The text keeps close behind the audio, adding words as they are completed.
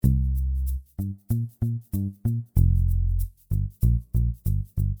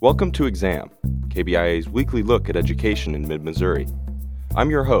Welcome to Exam, KBIA's weekly look at education in mid-Missouri.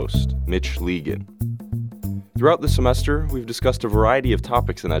 I'm your host, Mitch Legan. Throughout the semester, we've discussed a variety of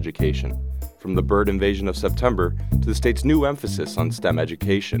topics in education, from the bird invasion of September to the state's new emphasis on STEM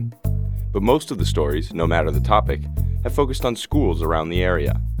education. But most of the stories, no matter the topic, have focused on schools around the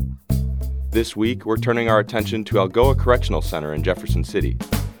area. This week, we're turning our attention to Algoa Correctional Center in Jefferson City,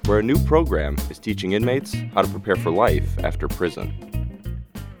 where a new program is teaching inmates how to prepare for life after prison.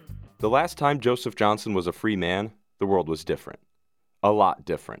 The last time Joseph Johnson was a free man, the world was different. A lot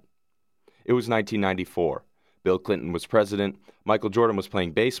different. It was 1994. Bill Clinton was president, Michael Jordan was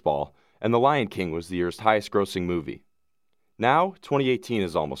playing baseball, and The Lion King was the year's highest-grossing movie. Now, 2018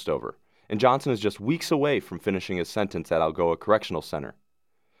 is almost over, and Johnson is just weeks away from finishing his sentence at Algoa Correctional Center.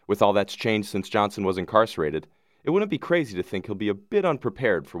 With all that's changed since Johnson was incarcerated, it wouldn't be crazy to think he'll be a bit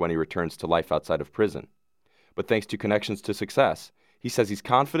unprepared for when he returns to life outside of prison. But thanks to Connections to Success, he says he's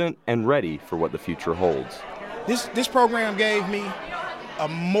confident and ready for what the future holds. This program gave me a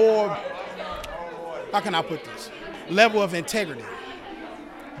more, how can I put this, level of integrity.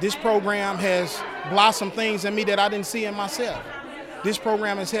 This program has blossomed things in me that I didn't see in myself. This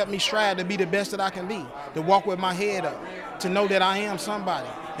program has helped me strive to be the best that I can be, to walk with my head up, to know that I am somebody,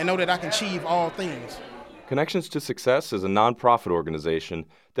 and know that I can achieve all things. Connections to Success is a nonprofit organization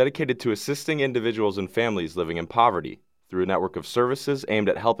dedicated to assisting individuals and families living in poverty through a network of services aimed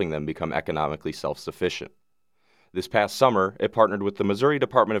at helping them become economically self-sufficient. This past summer, it partnered with the Missouri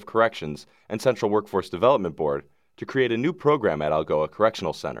Department of Corrections and Central Workforce Development Board to create a new program at Algoa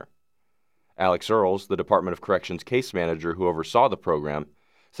Correctional Center. Alex Earls, the Department of Corrections case manager who oversaw the program,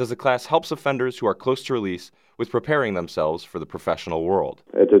 says the class helps offenders who are close to release with preparing themselves for the professional world.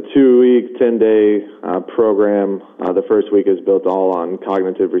 It's a 2-week, 10-day program. The first week is built all on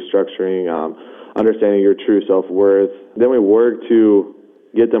cognitive restructuring, understanding your true self-worth. Then we work to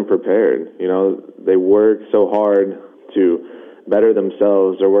get them prepared. You know, they work so hard to better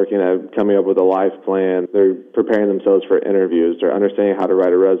themselves. They're working at coming up with a life plan. They're preparing themselves for interviews. They're understanding how to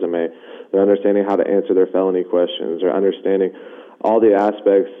write a resume. They're understanding how to answer their felony questions. They're understanding all the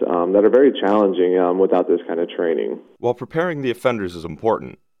aspects that are very challenging without this kind of training. While preparing the offenders is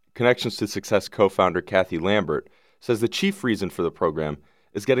important, Connections to Success co-founder Kathy Lambert says the chief reason for the program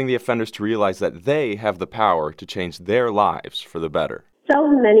is getting the offenders to realize that they have the power to change their lives for the better. So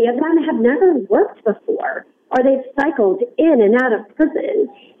many of them have never worked before, or they've cycled in and out of prison.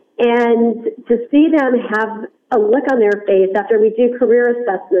 And to see them have a look on their face after we do career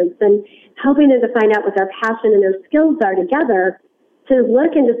assessments and helping them to find out what their passion and their skills are together, to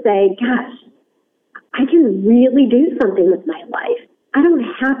look and to say, gosh, I can really do something with my life. I don't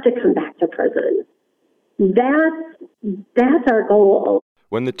have to come back to prison. That's our goal.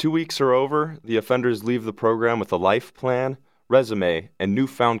 When the 2 weeks are over, the offenders leave the program with a life plan, resume, and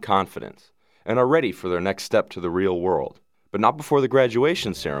newfound confidence, and are ready for their next step to the real world. But not before the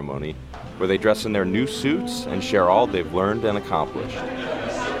graduation ceremony, where they dress in their new suits and share all they've learned and accomplished.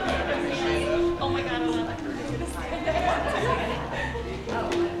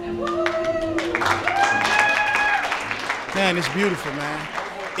 Man, it's beautiful, man.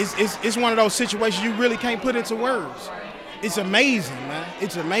 It's one of those situations you really can't put into words. It's amazing, man.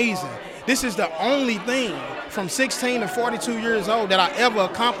 It's amazing. This is the only thing from 16 to 42 years old that I ever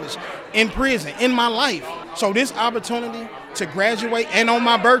accomplished in prison, in my life. So this opportunity to graduate and on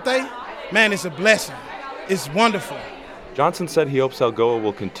my birthday, man, it's a blessing. It's wonderful. Johnson said he hopes Algoa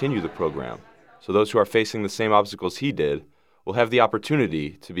will continue the program, so those who are facing the same obstacles he did will have the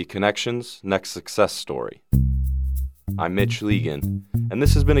opportunity to be Connections' next success story. I'm Mitch Legan, and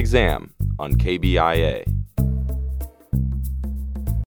this has been Exam on KBIA.